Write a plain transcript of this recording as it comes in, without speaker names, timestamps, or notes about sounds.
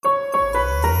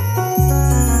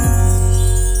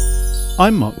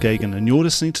I'm Mark Gagan, and you're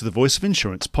listening to the Voice of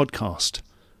Insurance podcast,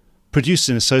 produced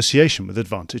in association with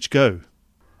Advantage Go,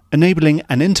 enabling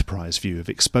an enterprise view of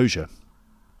exposure.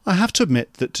 I have to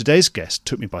admit that today's guest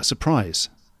took me by surprise.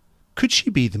 Could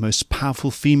she be the most powerful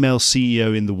female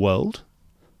CEO in the world?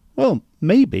 Well,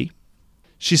 maybe.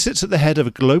 She sits at the head of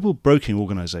a global broking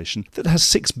organisation that has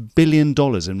 $6 billion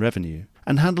in revenue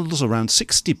and handles around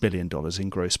 $60 billion in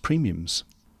gross premiums.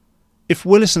 If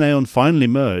Willis and Aon finally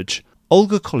merge,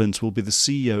 Olga Collins will be the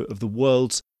CEO of the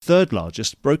world's third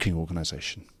largest broking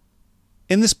organisation.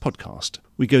 In this podcast,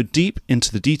 we go deep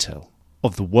into the detail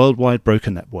of the worldwide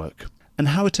broker network and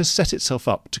how it has set itself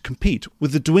up to compete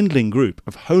with the dwindling group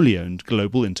of wholly owned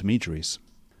global intermediaries.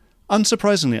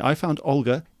 Unsurprisingly, I found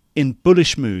Olga in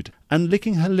bullish mood and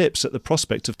licking her lips at the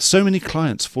prospect of so many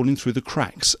clients falling through the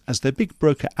cracks as their big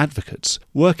broker advocates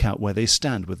work out where they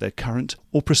stand with their current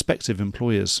or prospective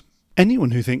employers.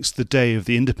 Anyone who thinks the day of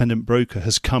the independent broker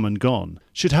has come and gone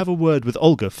should have a word with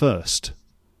Olga first.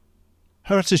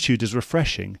 Her attitude is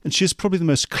refreshing, and she is probably the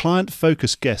most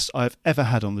client-focused guest I have ever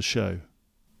had on the show.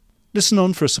 Listen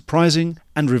on for a surprising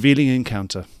and revealing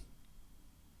encounter.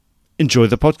 Enjoy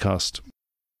the podcast.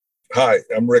 Hi,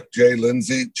 I'm Rick J.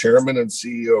 Lindsay, Chairman and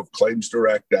CEO of Claims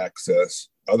Direct Access,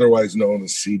 otherwise known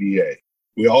as CDA.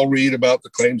 We all read about the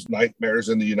claims nightmares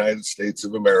in the United States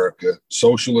of America,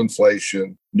 social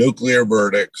inflation, nuclear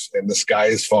verdicts, and the sky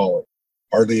is falling.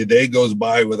 Hardly a day goes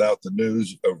by without the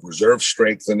news of reserve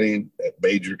strengthening at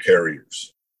major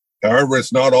carriers. However,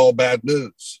 it's not all bad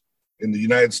news. In the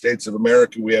United States of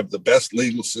America, we have the best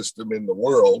legal system in the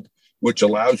world, which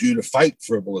allows you to fight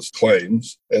frivolous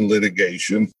claims and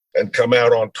litigation and come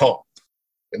out on top.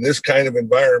 In this kind of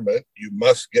environment, you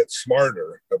must get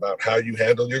smarter about how you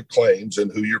handle your claims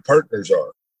and who your partners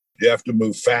are. You have to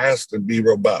move fast and be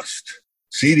robust.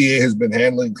 CDA has been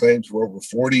handling claims for over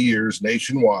 40 years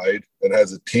nationwide and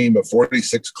has a team of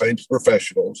 46 claims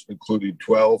professionals, including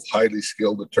 12 highly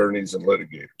skilled attorneys and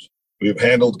litigators. We have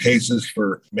handled cases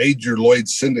for major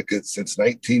Lloyd's syndicates since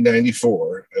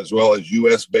 1994, as well as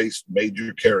U.S.-based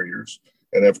major carriers,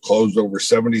 and have closed over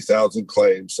 70,000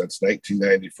 claims since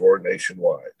 1994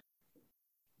 nationwide.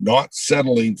 Not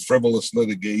settling frivolous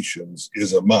litigations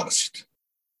is a must.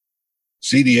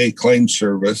 CDA claims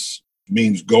service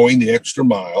means going the extra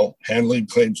mile, handling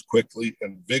claims quickly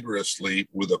and vigorously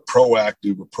with a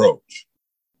proactive approach.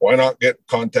 Why not get in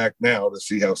contact now to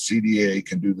see how CDA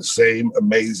can do the same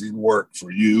amazing work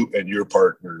for you and your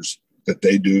partners that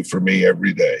they do for me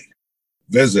every day?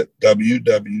 Visit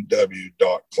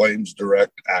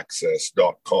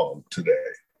www.claimsdirectaccess.com today.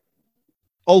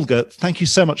 Olga, thank you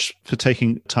so much for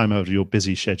taking time out of your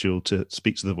busy schedule to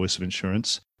speak to the Voice of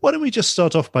Insurance. Why don't we just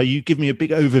start off by you giving me a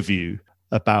big overview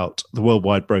about the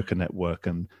Worldwide Broker Network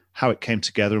and how it came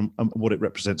together and what it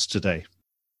represents today?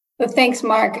 Well, thanks,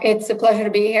 Mark. It's a pleasure to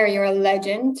be here. You're a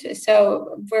legend.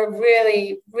 So we're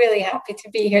really, really happy to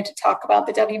be here to talk about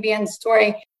the WBN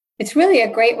story. It's really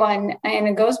a great one, and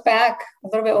it goes back a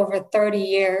little bit over 30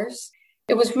 years.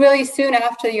 It was really soon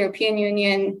after the European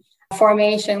Union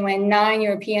formation when 9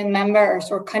 European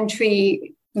members or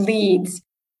country leads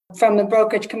from the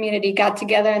brokerage community got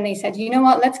together and they said, you know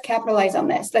what, let's capitalize on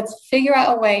this. Let's figure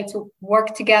out a way to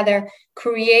work together,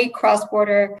 create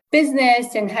cross-border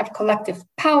business and have collective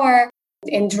power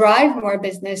and drive more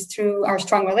business through our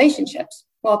strong relationships.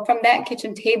 Well, from that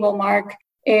kitchen table, Mark,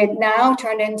 it now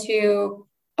turned into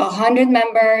 100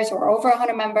 members or over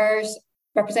 100 members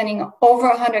representing over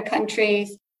 100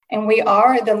 countries. And we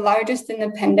are the largest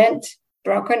independent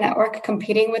broker network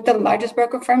competing with the largest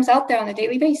broker firms out there on a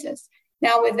daily basis.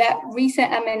 Now, with that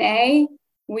recent M&A,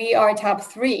 we are top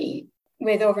 3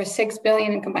 with over $6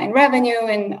 billion in combined revenue,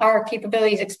 and our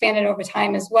capabilities expanded over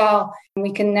time as well.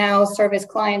 We can now service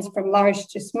clients from large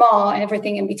to small and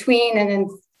everything in between, and then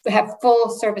have full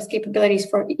service capabilities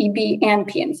for EB and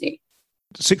P&C.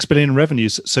 6 billion in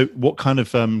revenues. So what kind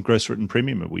of gross written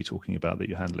premium are we talking about that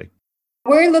you're handling?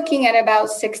 We're looking at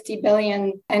about 60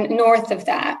 billion and north of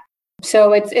that.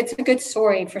 So it's a good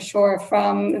story for sure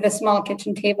from the small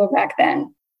kitchen table back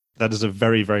then. That is a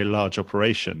very, very large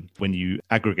operation when you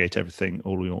aggregate everything,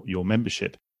 all your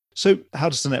membership. So how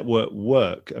does the network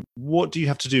work? What do you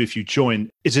have to do if you join?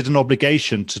 Is it an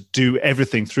obligation to do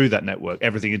everything through that network,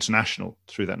 everything international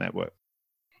through that network?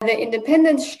 The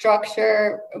independent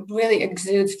structure really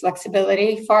exudes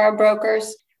flexibility for our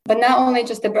brokers, but not only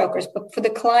just the brokers, but for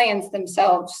the clients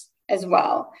themselves as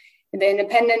well. The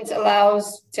independence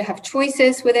allows to have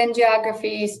choices within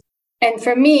geographies. And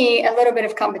for me, a little bit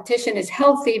of competition is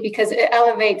healthy because it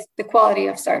elevates the quality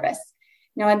of service.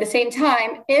 Now, at the same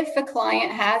time, if a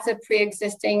client has a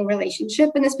pre-existing relationship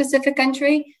in a specific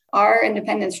country, Our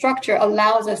independent structure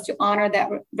allows us to honor that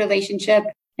relationship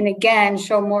and again,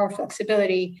 show more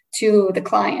flexibility to the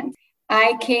client.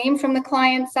 I came from the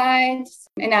client side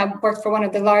and I worked for one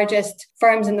of the largest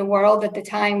firms in the world at the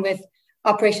time with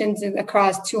operations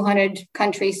across 200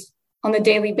 countries on a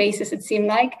daily basis, it seemed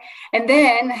like, and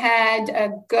then had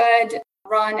a good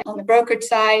run on the brokerage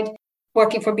side,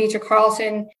 working for Beecher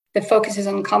Carlson that focuses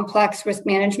on complex risk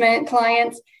management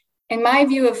clients. And my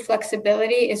view of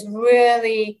flexibility is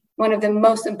really one of the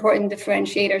most important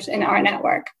differentiators in our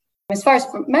network. As far as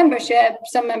membership,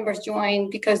 some members join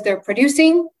because they're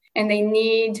producing and they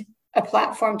need a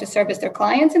platform to service their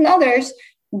clients, and others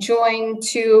join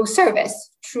to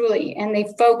service truly, and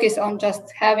they focus on just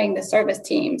having the service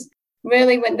teams.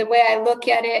 Really, the way I look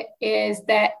at it is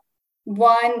that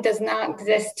one does not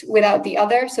exist without the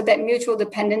other, so that mutual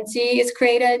dependency is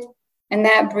created, and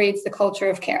that breeds the culture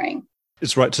of caring.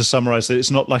 It's right to summarize that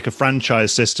it's not like a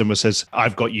franchise system where it says,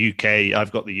 I've got UK,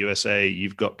 I've got the USA,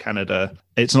 you've got Canada.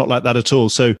 It's not like that at all.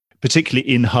 So particularly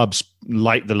in hubs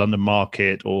like the London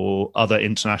market or other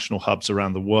international hubs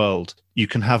around the world, you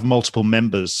can have multiple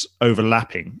members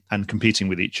overlapping and competing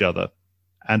with each other,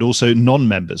 and also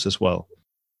non-members as well.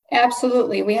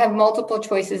 Absolutely. We have multiple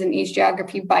choices in each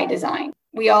geography by design.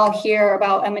 We all hear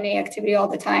about M&A activity all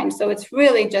the time. So it's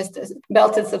really just a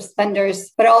belt and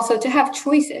suspenders, but also to have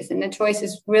choices. And the choice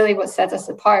is really what sets us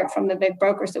apart from the big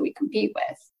brokers that we compete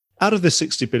with. Out of the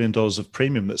 $60 billion of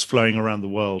premium that's flowing around the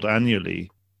world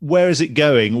annually, where is it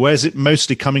going? Where is it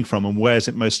mostly coming from? And where is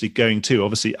it mostly going to?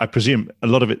 Obviously, I presume a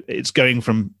lot of it's going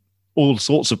from all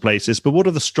sorts of places, but what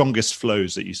are the strongest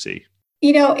flows that you see?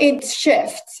 It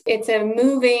shifts. It's a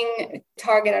moving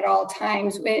target at all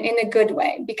times in a good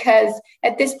way, because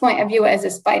at this point, I view it as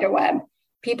a spider web.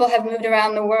 People have moved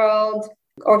around the world.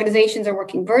 Organizations are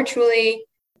working virtually.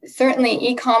 Certainly,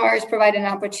 e-commerce provided an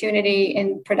opportunity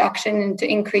in production and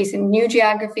to increase in new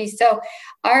geographies. So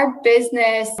our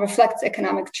business reflects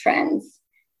economic trends.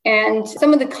 And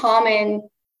some of the common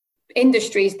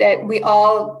industries that we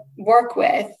all work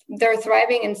with, they're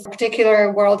thriving in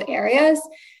particular world areas.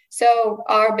 So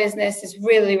our business is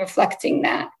really reflecting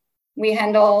that. We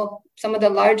handle some of the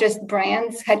largest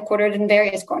brands headquartered in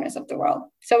various corners of the world.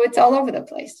 So it's all over the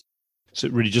place. So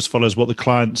it really just follows what the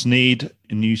clients need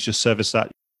and you just service that?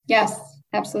 Yes,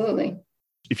 absolutely.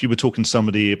 If you were talking to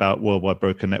somebody about Worldwide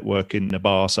Broker Network in a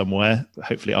bar somewhere,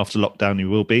 hopefully after lockdown you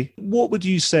will be, what would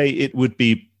you say it would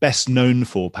be best known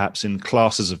for, perhaps in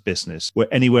classes of business,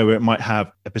 anywhere where it might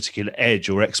have a particular edge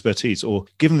or expertise? Or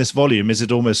given this volume, is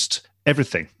it almost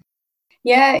everything?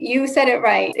 Yeah, you said it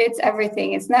right. It's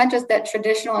everything. It's not just that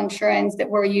traditional insurance that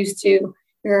we're used to,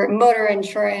 your motor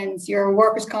insurance, your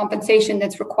workers' compensation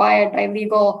that's required by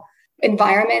legal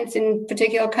environments in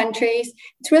particular countries.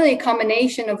 It's really a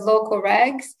combination of local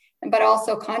regs, but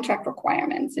also contract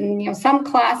requirements. And some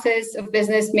classes of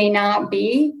business may not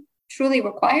be truly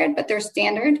required, but they're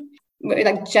standard.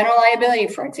 Like general liability,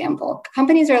 for example.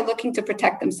 Companies are looking to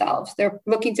protect themselves. They're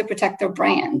looking to protect their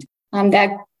brand.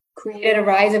 That created a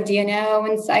rise of D&O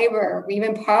and cyber,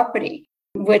 even property,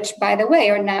 which, by the way,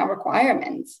 are not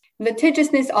requirements.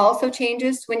 Litigiousness also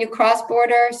changes when you cross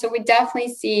border. So we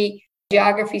definitely see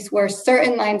geographies where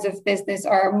certain lines of business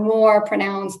are more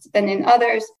pronounced than in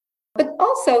others. But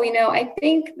also, I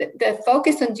think that the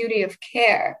focus on duty of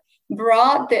care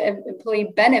brought the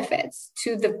employee benefits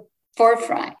to the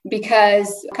forefront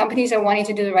because companies are wanting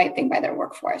to do the right thing by their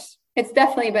workforce. It's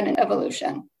definitely been an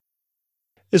evolution.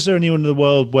 Is there anyone in the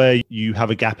world where you have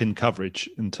a gap in coverage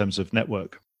in terms of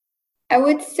network? I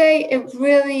would say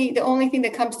the only thing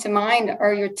that comes to mind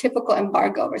are your typical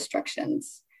embargo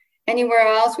restrictions. Anywhere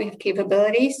else, we have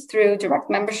capabilities through direct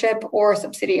membership or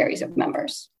subsidiaries of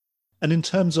members. And in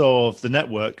terms of the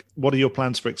network, what are your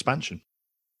plans for expansion?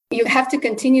 You have to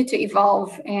continue to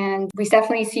evolve, and we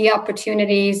definitely see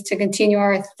opportunities to continue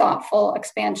our thoughtful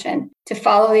expansion to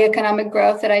follow the economic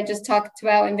growth that I just talked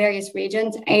about in various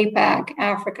regions. APAC,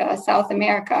 Africa, South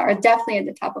America are definitely at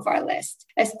the top of our list,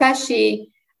 especially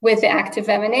with the active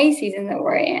M&A season that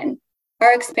we're in.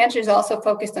 Our expansion is also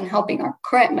focused on helping our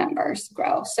current members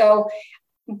grow. So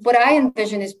what I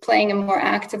envision is playing a more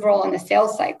active role in the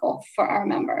sales cycle for our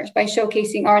members by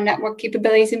showcasing our network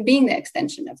capabilities and being the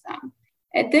extension of them.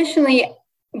 Additionally,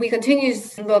 we continue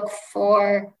to look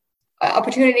for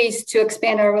opportunities to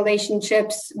expand our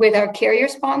relationships with our carrier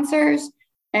sponsors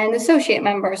and associate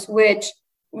members, which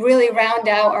really round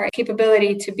out our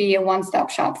capability to be a one-stop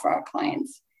shop for our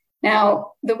clients.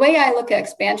 Now, the way I look at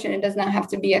expansion, it does not have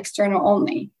to be external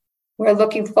only. We're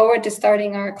looking forward to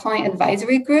starting our client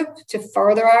advisory group to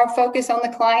further our focus on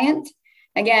the client.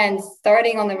 Again,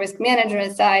 starting on the risk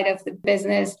management side of the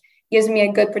business gives me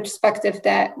a good perspective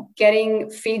that getting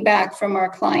feedback from our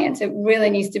clients, it really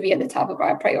needs to be at the top of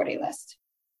our priority list.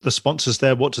 The sponsors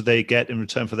there, what do they get in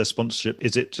return for their sponsorship?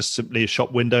 Is it just simply a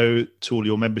shop window to all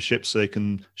your memberships so they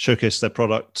can showcase their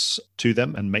products to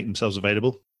them and make themselves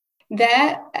available?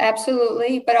 That,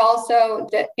 absolutely. But also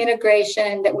the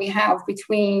integration that we have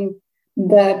between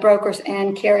the brokers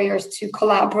and carriers to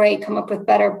collaborate, come up with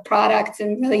better products,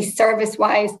 and really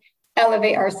service-wise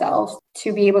elevate ourselves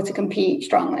to be able to compete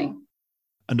strongly.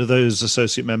 And are those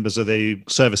associate members, are they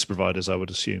service providers, I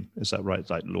would assume? Is that right?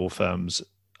 Like law firms,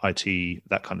 IT,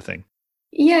 that kind of thing?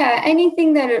 Yeah,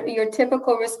 anything that your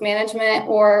typical risk management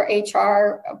or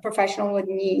HR professional would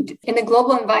need in the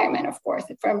global environment, of course,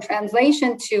 from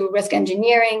translation to risk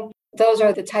engineering. Those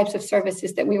are the types of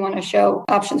services that we want to show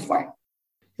options for.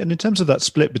 And in terms of that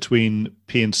split between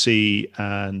P&C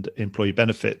and employee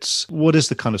benefits, what is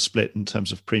the kind of split in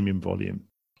terms of premium volume?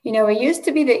 It used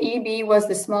to be the EB was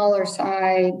the smaller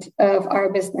side of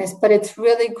our business, but it's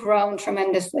really grown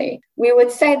tremendously. We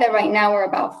would say that right now we're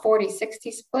about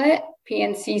 40-60 split,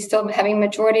 P&C still having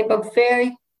majority, but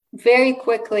very, very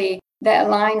quickly that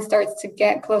line starts to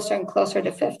get closer and closer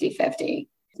to 50-50.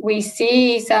 We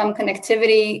see some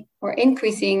connectivity or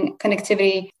increasing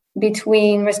connectivity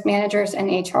between risk managers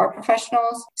and HR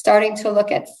professionals, starting to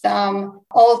look at some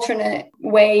alternate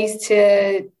ways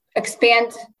to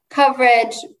expand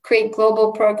coverage, create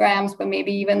global programs, but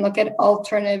maybe even look at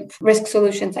alternative risk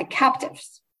solutions like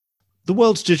captives. The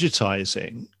world's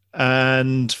digitizing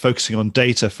and focusing on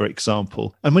data, for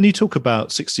example. And when you talk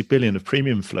about 60 billion of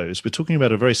premium flows, we're talking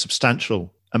about a very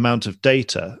substantial amount of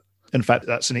data. In fact,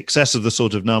 that's in excess of the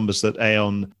sort of numbers that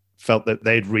Aon felt that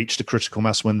they'd reached a critical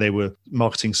mass when they were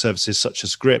marketing services such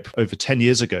as GRIP over 10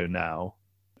 years ago now.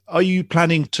 Are you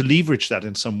planning to leverage that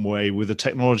in some way with a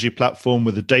technology platform,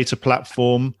 with a data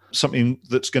platform, something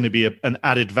that's going to be an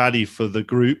added value for the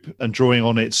group and drawing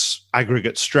on its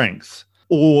aggregate strength?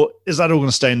 Or is that all going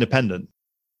to stay independent?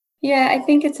 Yeah, I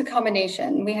think it's a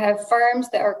combination. We have firms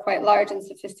that are quite large and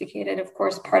sophisticated, of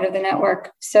course, part of the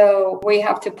network. So we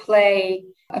have to play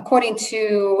according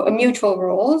to mutual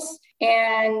rules.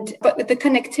 But the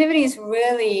connectivity is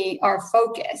really our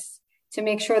focus to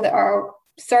make sure that our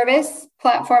service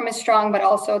platform is strong, but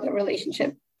also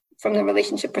from the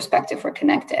relationship perspective, we're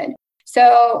connected.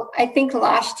 So I think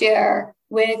last year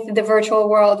with the virtual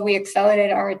world, we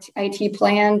accelerated our IT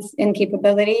plans and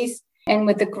capabilities. And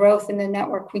with the growth in the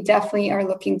network, we definitely are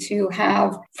looking to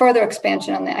have further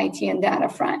expansion on the IT and data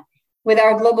front. With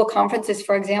our global conferences,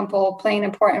 for example, playing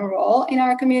an important role in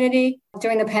our community,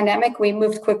 during the pandemic, we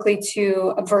moved quickly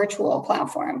to a virtual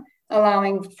platform,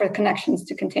 allowing for connections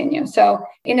to continue. So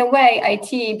in a way,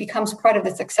 IT becomes part of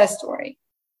the success story.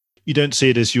 You don't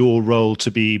see it as your role to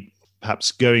be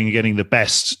perhaps going and getting the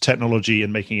best technology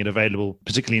and making it available,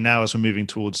 particularly now as we're moving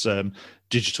towards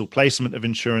digital placement of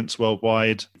insurance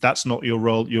worldwide. That's not your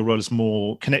role. Your role is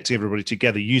more connecting everybody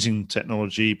together using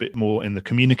technology, but more in the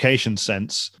communication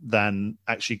sense than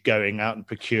actually going out and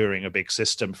procuring a big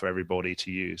system for everybody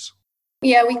to use.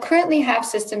 Yeah, we currently have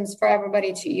systems for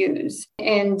everybody to use,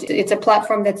 and it's a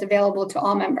platform that's available to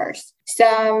all members.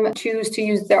 Some choose to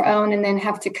use their own and then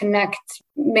have to connect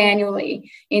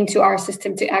manually into our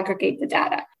system to aggregate the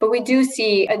data. But we do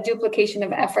see a duplication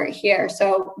of effort here.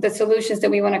 So the solutions that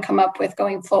we want to come up with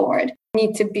going forward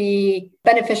need to be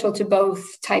beneficial to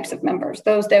both types of members,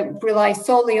 those that rely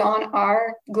solely on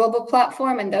our global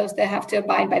platform and those that have to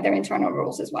abide by their internal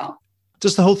rules as well.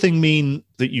 Does the whole thing mean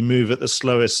that you move at the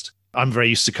slowest? I'm very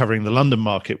used to covering the London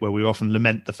market, where we often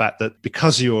lament the fact that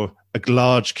because you're a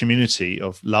large community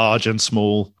of large and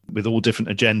small with all different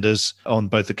agendas on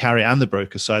both the carrier and the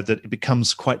broker side, that it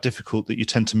becomes quite difficult that you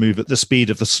tend to move at the speed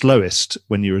of the slowest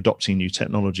when you're adopting new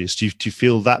technologies. Do you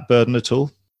feel that burden at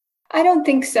all? I don't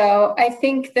think so. I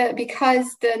think that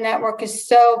because the network is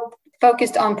so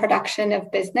focused on production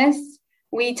of business,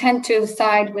 we tend to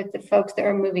side with the folks that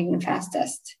are moving the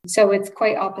fastest. So it's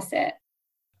quite opposite.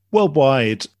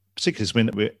 Worldwide, particularly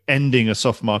when we're ending a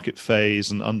soft market phase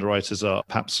and underwriters are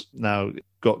perhaps now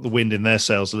got the wind in their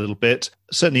sails a little bit,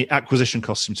 certainly acquisition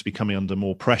costs seem to be coming under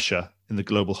more pressure in the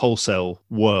global wholesale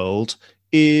world.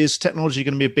 Is technology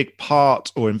going to be a big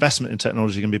part, or investment in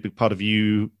technology going to be a big part of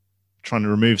you trying to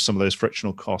remove some of those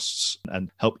frictional costs and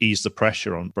help ease the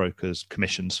pressure on brokers'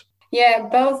 commissions? Yeah,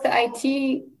 both the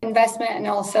IT investment and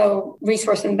also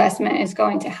resource investment is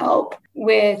going to help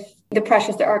with the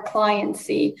pressures that our clients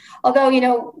see. Although,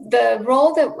 the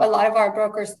role that a lot of our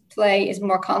brokers play is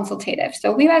more consultative.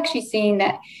 So we've actually seen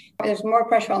that there's more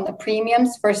pressure on the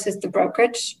premiums versus the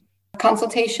brokerage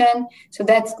consultation. So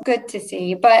that's good to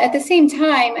see. But at the same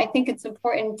time, I think it's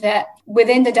important that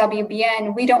within the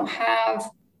WBN, we don't have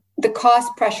the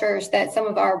cost pressures that some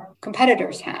of our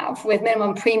competitors have with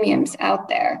minimum premiums out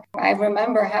there. I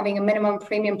remember having a minimum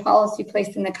premium policy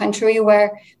placed in the country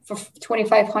where for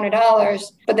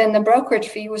 $2,500, but then the brokerage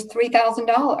fee was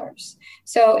 $3,000.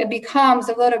 So it becomes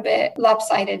a little bit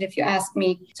lopsided, if you ask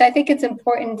me. So I think it's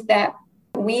important that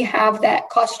we have that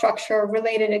cost structure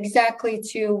related exactly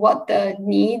to what the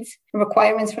needs and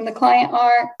requirements from the client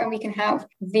are, and we can have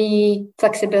the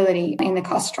flexibility in the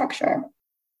cost structure.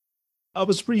 I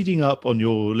was reading up on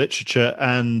your literature,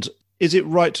 and is it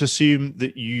right to assume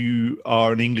that you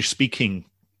are an English-speaking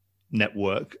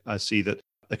network? I see that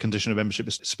a condition of membership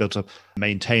is built to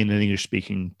maintain an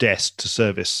English-speaking desk to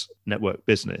service network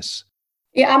business.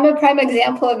 Yeah, I'm a prime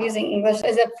example of using English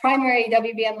as a primary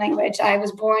WBN language. I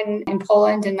was born in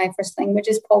Poland and my first language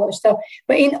is Polish.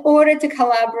 But in order to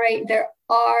collaborate, there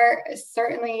are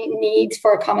certainly needs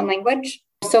for a common language.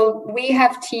 So we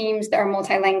have teams that are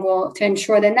multilingual to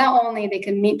ensure that not only they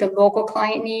can meet the local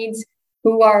client needs,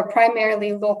 who are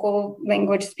primarily local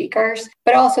language speakers,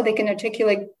 but also they can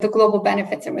articulate the global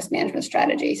benefits and risk management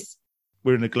strategies.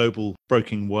 We're in a global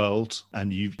broking world,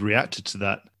 and you've reacted to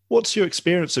that. What's your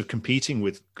experience of competing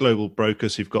with global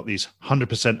brokers who've got these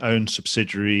 100% owned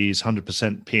subsidiaries,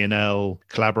 100% P&L,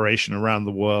 collaboration around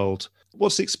the world?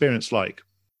 What's the experience like?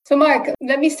 So Mark,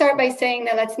 let me start by saying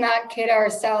that let's not kid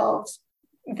ourselves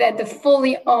that the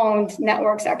fully owned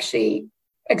networks actually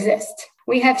exist.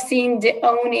 We have seen the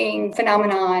owning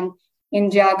phenomenon in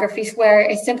geographies where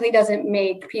it simply doesn't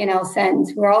make P&L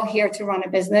sense. We're all here to run a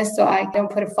business, so I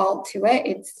don't put a fault to it.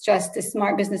 It's just a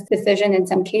smart business decision in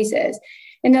some cases.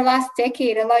 In the last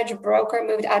decade, a large broker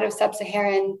moved out of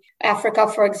sub-Saharan Africa,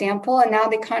 for example, and now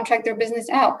they contract their business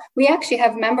out. We actually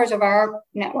have members of our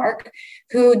network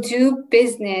who do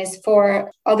business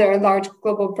for other large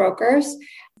global brokers,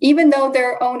 even though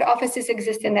their owned offices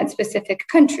exist in that specific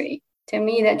country. To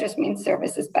me, that just means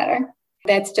service is better.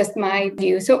 That's just my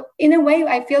view. So in a way,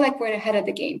 I feel like we're ahead of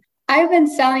the game. I've been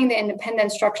selling the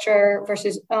independent structure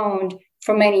versus owned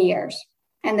for many years.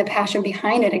 And the passion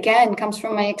behind it, again, comes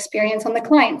from my experience on the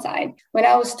client side. When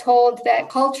I was told that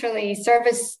culturally,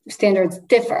 service standards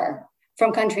differ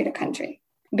from country to country.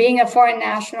 Being a foreign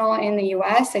national in the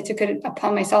US, I took it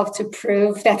upon myself to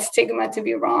prove that stigma to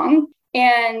be wrong.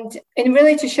 And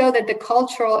really to show that the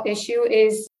cultural issue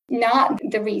is not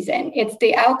the reason. It's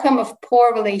the outcome of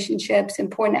poor relationships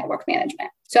and poor network management.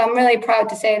 So I'm really proud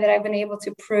to say that I've been able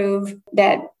to prove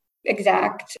that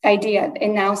exact idea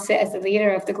and now sit as the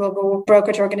leader of the global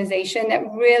brokerage organization that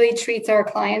really treats our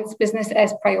clients' business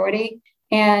as priority.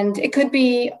 And it could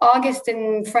be August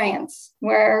in France,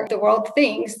 where the world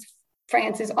thinks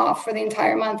France is off for the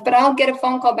entire month, but I'll get a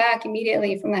phone call back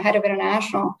immediately from the head of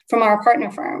international from our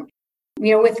partner firm.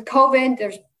 With COVID,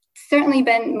 there's certainly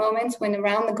been moments when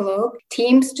around the globe,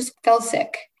 teams just fell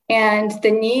sick. And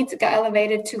the needs got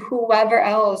elevated to whoever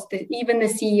else, even the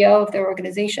CEO of their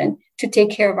organization, to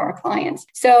take care of our clients.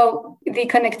 So the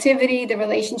connectivity, the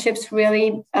relationships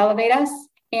really elevate us.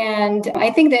 And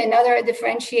I think that another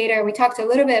differentiator, we talked a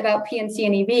little bit about P&C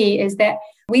and EB, is that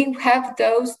we have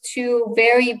those two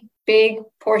very big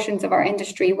portions of our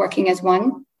industry working as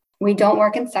one. We don't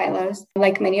work in silos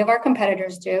like many of our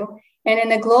competitors do. And in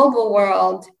the global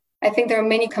world, I think there are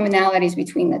many commonalities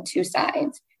between the two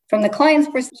sides. From the client's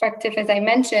perspective, as I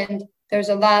mentioned, there's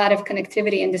a lot of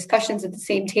connectivity and discussions at the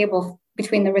same table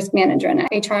between the risk manager and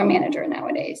HR manager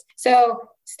nowadays. So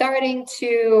starting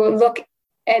to look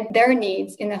at their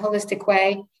needs in a holistic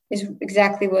way is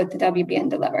exactly what the WBN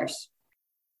delivers.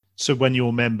 So when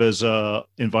your members are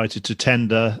invited to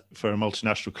tender for a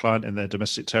multinational client in their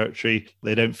domestic territory,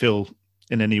 they don't feel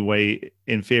in any way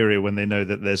inferior when they know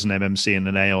that there's an MMC and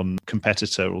an Aon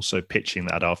competitor also pitching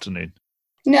that afternoon?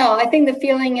 No, I think the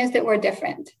feeling is that we're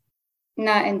different,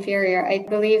 not inferior. I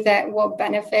believe that what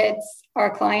benefits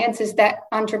our clients is that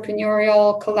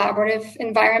entrepreneurial, collaborative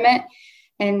environment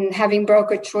and having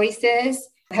broker choices,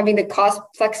 having the cost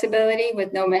flexibility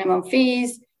with no minimum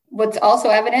fees. What's also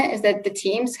evident is that the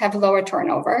teams have lower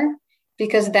turnover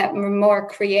because of that more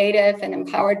creative and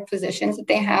empowered positions that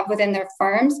they have within their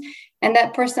firms and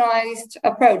that personalized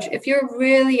approach. If you're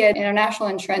really an international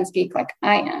insurance geek like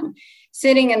I am,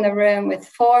 sitting in the room with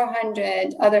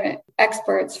 400 other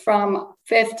experts from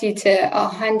 50 to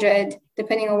 100,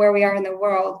 depending on where we are in the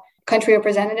world, country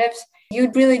representatives,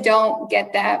 you really don't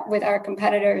get that with our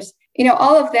competitors.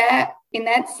 All of that in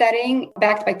that setting,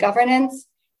 backed by governance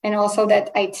and also that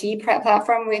IT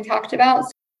platform we talked about.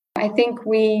 I think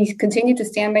we continue to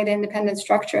stand by the independent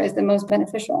structure as the most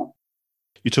beneficial.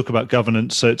 You talk about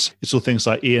governance, so it's all things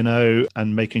like E&O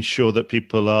and making sure that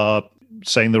people are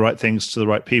saying the right things to the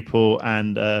right people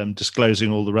and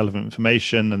disclosing all the relevant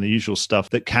information and the usual stuff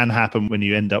that can happen when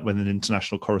you end up with an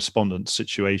international correspondence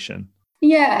situation.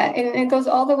 Yeah, and it goes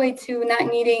all the way to not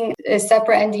needing a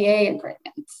separate NDA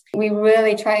agreement. We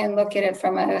really try and look at it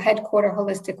from a headquarter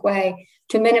holistic way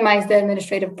to minimize the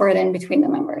administrative burden between the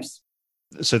members.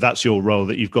 So that's your role,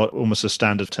 that you've got almost a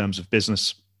standard terms of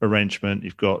business arrangement,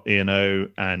 you've got E&O,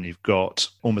 and you've got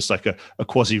almost like a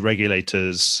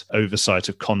quasi-regulator's oversight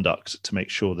of conduct to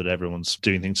make sure that everyone's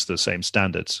doing things to the same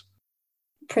standards.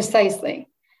 Precisely.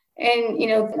 And,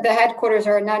 the headquarters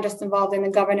are not just involved in the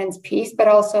governance piece, but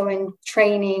also in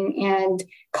training and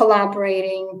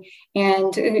collaborating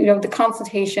and, the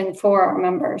consultation for our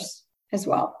members as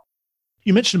well.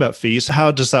 You mentioned about fees.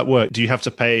 How does that work? Do you have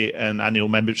to pay an annual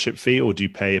membership fee, or do you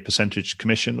pay a percentage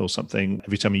commission or something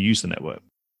every time you use the network?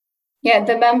 Yeah,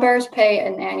 the members pay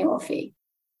an annual fee.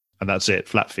 And that's it,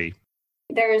 flat fee?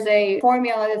 There's a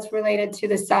formula that's related to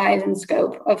the size and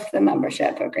scope of the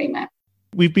membership agreement.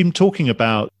 We've been talking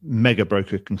about mega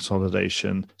broker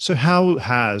consolidation. So how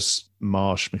has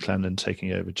Marsh McLennan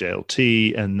taking over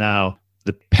JLT and now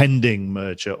the pending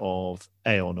merger of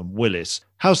Aon and Willis,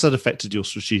 how's that affected your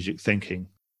strategic thinking?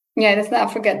 Yeah, let's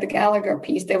not forget the Gallagher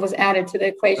piece that was added to the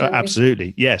equation.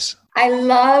 Absolutely, yes. I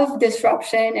love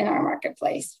disruption in our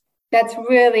marketplace. That's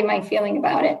really my feeling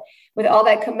about it. With all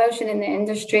that commotion in the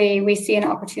industry, we see an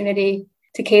opportunity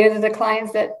to cater to the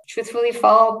clients that truthfully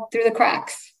fall through the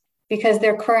cracks because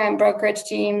their current brokerage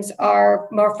teams are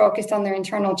more focused on their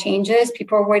internal changes.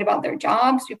 People are worried about their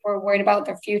jobs. People are worried about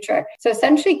their future. So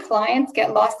essentially, clients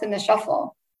get lost in the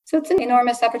shuffle. So it's an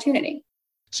enormous opportunity.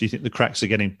 So you think the cracks are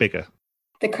getting bigger?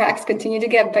 The cracks continue to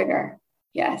get bigger.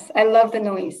 Yes, I love the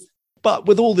noise. But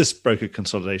with all this broker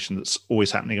consolidation that's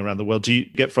always happening around the world, do you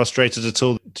get frustrated at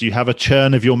all? Do you have a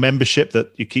churn of your membership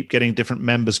that you keep getting different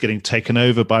members getting taken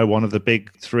over by one of the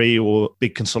big three or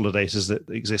big consolidators that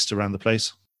exist around the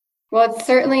place? Well, it's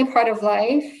certainly part of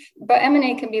life, but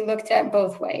M&A can be looked at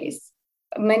both ways.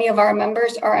 Many of our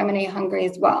members are M&A hungry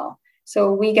as well.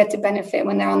 So we get to benefit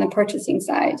when they're on the purchasing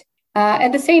side.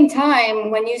 At the same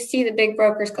time, when you see the big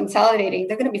brokers consolidating,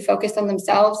 they're going to be focused on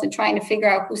themselves and trying to figure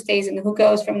out who stays and who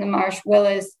goes from the Marsh,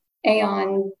 Willis,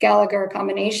 Aon, Gallagher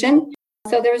combination.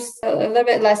 So there's a little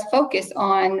bit less focus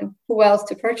on who else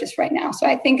to purchase right now. So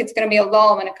I think it's going to be a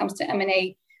lull when it comes to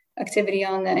M&A activity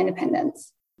on the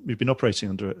independents. We've been operating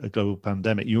under a global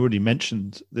pandemic. You already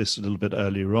mentioned this a little bit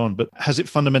earlier on, but has it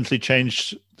fundamentally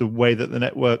changed the way that the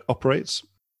network operates?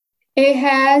 It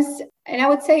has, and I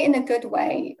would say in a good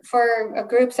way. For a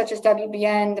group such as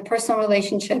WBN, the personal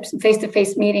relationships and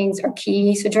face-to-face meetings are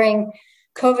key. So during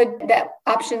COVID, that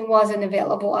option wasn't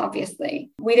available, obviously.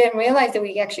 We didn't realize that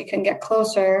we actually can get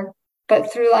closer.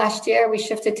 But through last year, we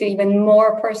shifted to even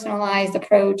more personalized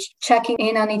approach, checking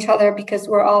in on each other because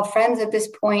we're all friends at this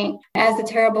point. As the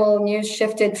terrible news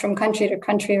shifted from country to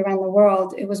country around the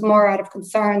world, it was more out of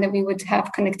concern that we would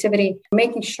have connectivity,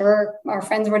 making sure our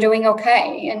friends were doing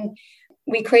okay. And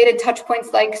we created touch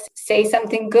points like say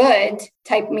something good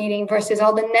type meeting versus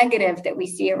all the negative that we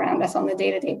see around us on the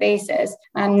day-to-day basis.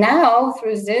 Now,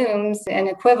 through Zooms and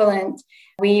equivalent,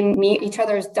 we meet each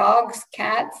other's dogs,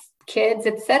 cats, kids,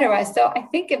 etc. So I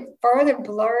think it further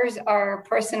blurs our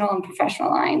personal and professional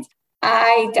lines.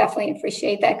 I definitely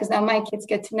appreciate that because now my kids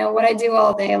get to know what I do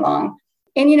all day long.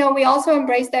 And, we also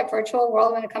embrace that virtual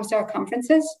world when it comes to our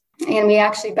conferences. And we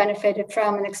actually benefited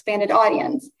from an expanded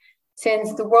audience.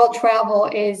 Since the world travel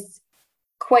is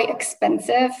quite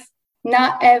expensive,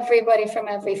 not everybody from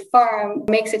every firm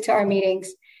makes it to our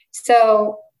meetings.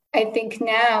 So I think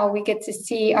now we get to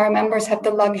see our members have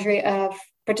the luxury of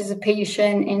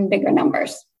participation in bigger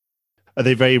numbers. Are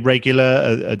they very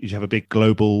regular? Do you have a big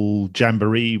global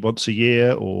jamboree once a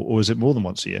year, or is it more than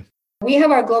once a year? We have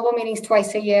our global meetings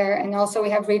twice a year, and also we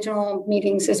have regional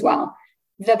meetings as well.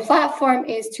 The platform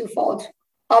is twofold.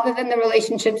 Other than the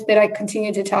relationships that I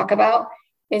continue to talk about,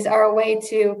 is our way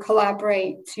to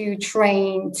collaborate, to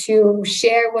train, to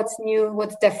share what's new,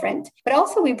 what's different. But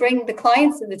also we bring the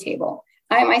clients to the table.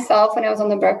 I myself, when I was on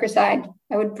the broker side,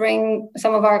 I would bring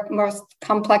some of our most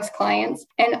complex clients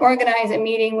and organize a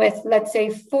meeting with, let's say,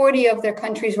 40 of their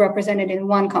countries represented in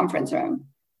one conference room.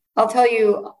 I'll tell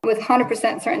you with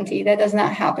 100% certainty that does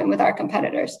not happen with our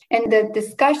competitors. And the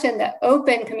discussion, the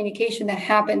open communication that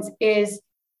happens is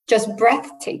just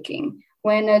breathtaking.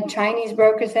 When a Chinese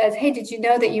broker says, hey, did you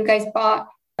know that you guys bought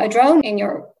a drone in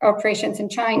your operations in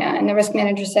China? And the risk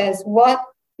manager says, what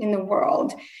in the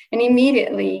world? And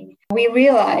immediately we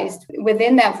realized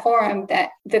within that forum that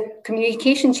the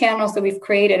communication channels that we've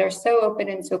created are so open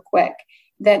and so quick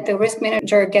that the risk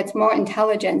manager gets more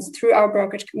intelligence through our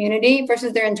brokerage community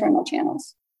versus their internal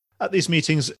channels. At these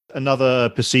meetings, another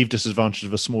perceived disadvantage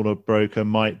of a smaller broker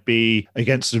might be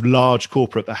against a large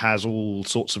corporate that has all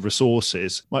sorts of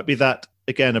resources, might be that,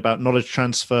 again, about knowledge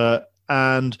transfer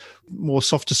and more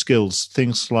softer skills,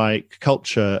 things like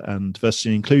culture and diversity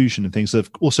and inclusion and things that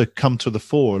have also come to the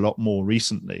fore a lot more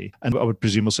recently. And I would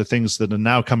presume also things that are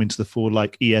now coming to the fore,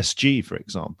 like ESG, for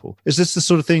example. Is this the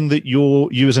sort of thing that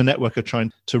you as a network are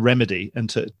trying to remedy and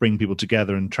to bring people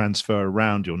together and transfer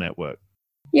around your network?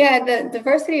 Yeah, the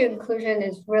diversity and inclusion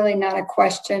is really not a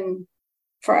question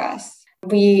for us.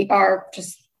 We are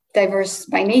just diverse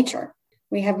by nature.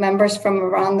 We have members from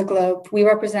around the globe. We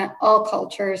represent all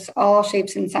cultures, all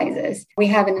shapes and sizes. We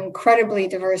have an incredibly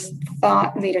diverse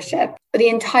thought leadership. The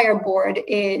entire board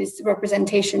is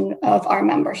representation of our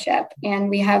membership. And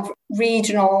we have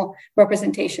regional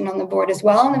representation on the board as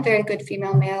well, and a very good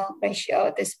female-male ratio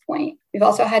at this point. We've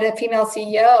also had a female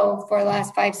CEO for the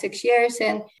last 5-6 years,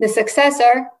 and the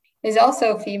successor is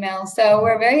also female. So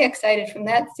we're very excited from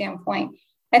that standpoint.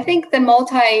 I think the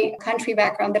multi-country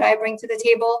background that I bring to the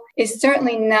table is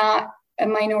certainly not a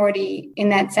minority in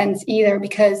that sense either,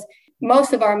 because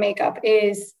most of our makeup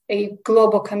is a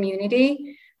global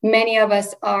community. Many of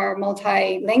us are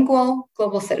multilingual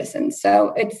global citizens.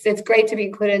 So it's great to be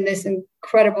included in this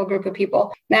incredible group of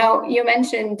people. Now, you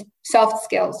mentioned soft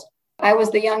skills. I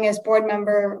was the youngest board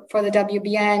member for the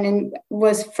WBN and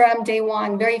was from day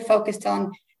one very focused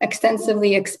on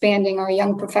extensively expanding our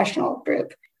young professional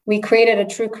group. We created a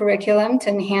true curriculum to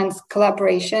enhance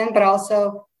collaboration, but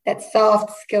also that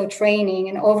soft skill training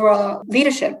and overall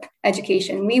leadership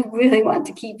education. We really want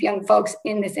to keep young folks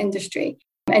in this industry,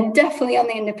 and definitely on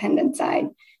the independent side.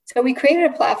 So we created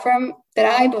a platform that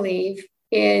I believe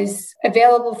is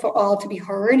available for all to be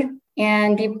heard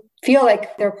and feel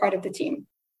like they're part of the team.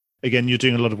 Again, you're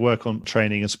doing a lot of work on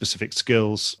training and specific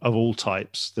skills of all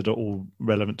types that are all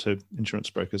relevant to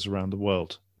insurance brokers around the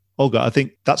world. Olga, I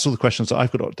think that's all the questions that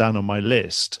I've got down on my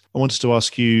list. I wanted to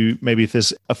ask you, maybe if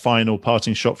there's a final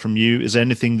parting shot from you, is there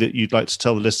anything that you'd like to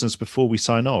tell the listeners before we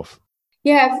sign off?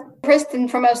 Yeah, first and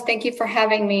foremost, thank you for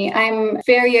having me. I'm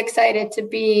very excited to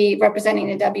be representing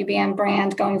the WBN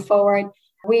brand going forward.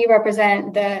 We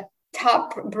represent the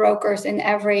top brokers in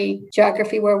every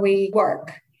geography where we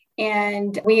work.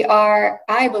 And we are,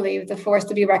 I believe, the force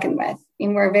to be reckoned with.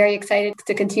 And we're very excited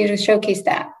to continue to showcase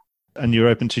that. And you're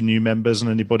open to new members and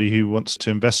anybody who wants to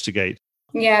investigate?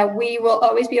 Yeah, we will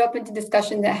always be open to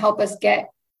discussions that help us get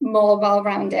more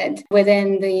well-rounded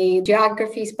within the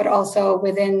geographies, but also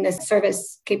within the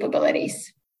service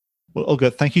capabilities. Well,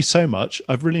 Olga, thank you so much.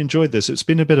 I've really enjoyed this. It's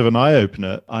been a bit of an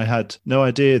eye-opener. I had no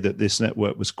idea that this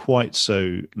network was quite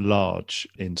so large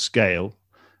in scale.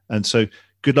 And so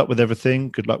good luck with everything.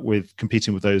 Good luck with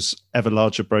competing with those ever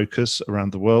larger brokers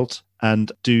around the world.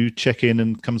 And do check in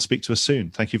and come and speak to us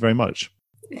soon. Thank you very much.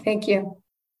 Thank you.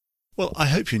 Well, I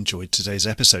hope you enjoyed today's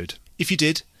episode. If you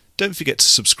did, don't forget to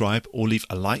subscribe or leave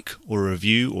a like or a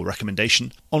review or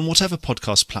recommendation on whatever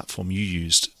podcast platform you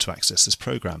used to access this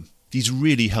program. These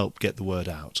really help get the word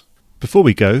out. Before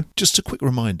we go, just a quick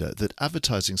reminder that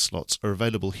advertising slots are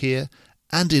available here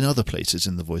and in other places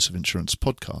in the Voice of Insurance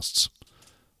podcasts.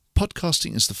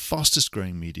 Podcasting is the fastest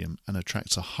growing medium and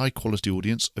attracts a high quality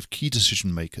audience of key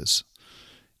decision makers.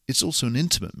 It's also an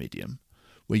intimate medium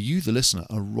where you, the listener,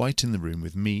 are right in the room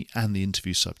with me and the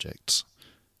interview subjects.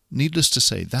 Needless to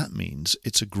say, that means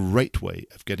it's a great way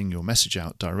of getting your message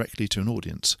out directly to an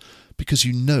audience because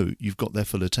you know you've got their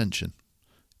full attention.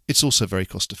 It's also very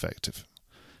cost effective.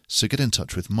 So get in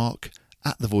touch with Mark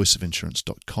at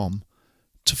thevoiceofinsurance.com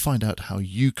to find out how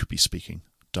you could be speaking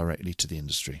directly to the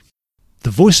industry. The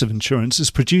Voice of Insurance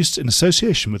is produced in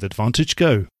association with Advantage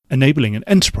Go, enabling an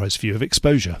enterprise view of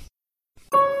exposure.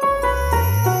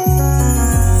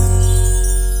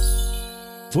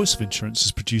 Voice of Insurance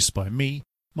is produced by me,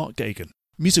 Mark Gagan.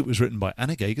 Music was written by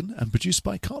Anna Gagan and produced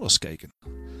by Carlos Gagan.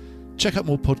 Check out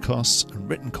more podcasts and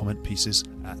written comment pieces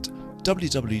at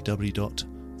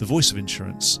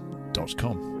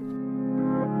www.thevoiceofinsurance.com.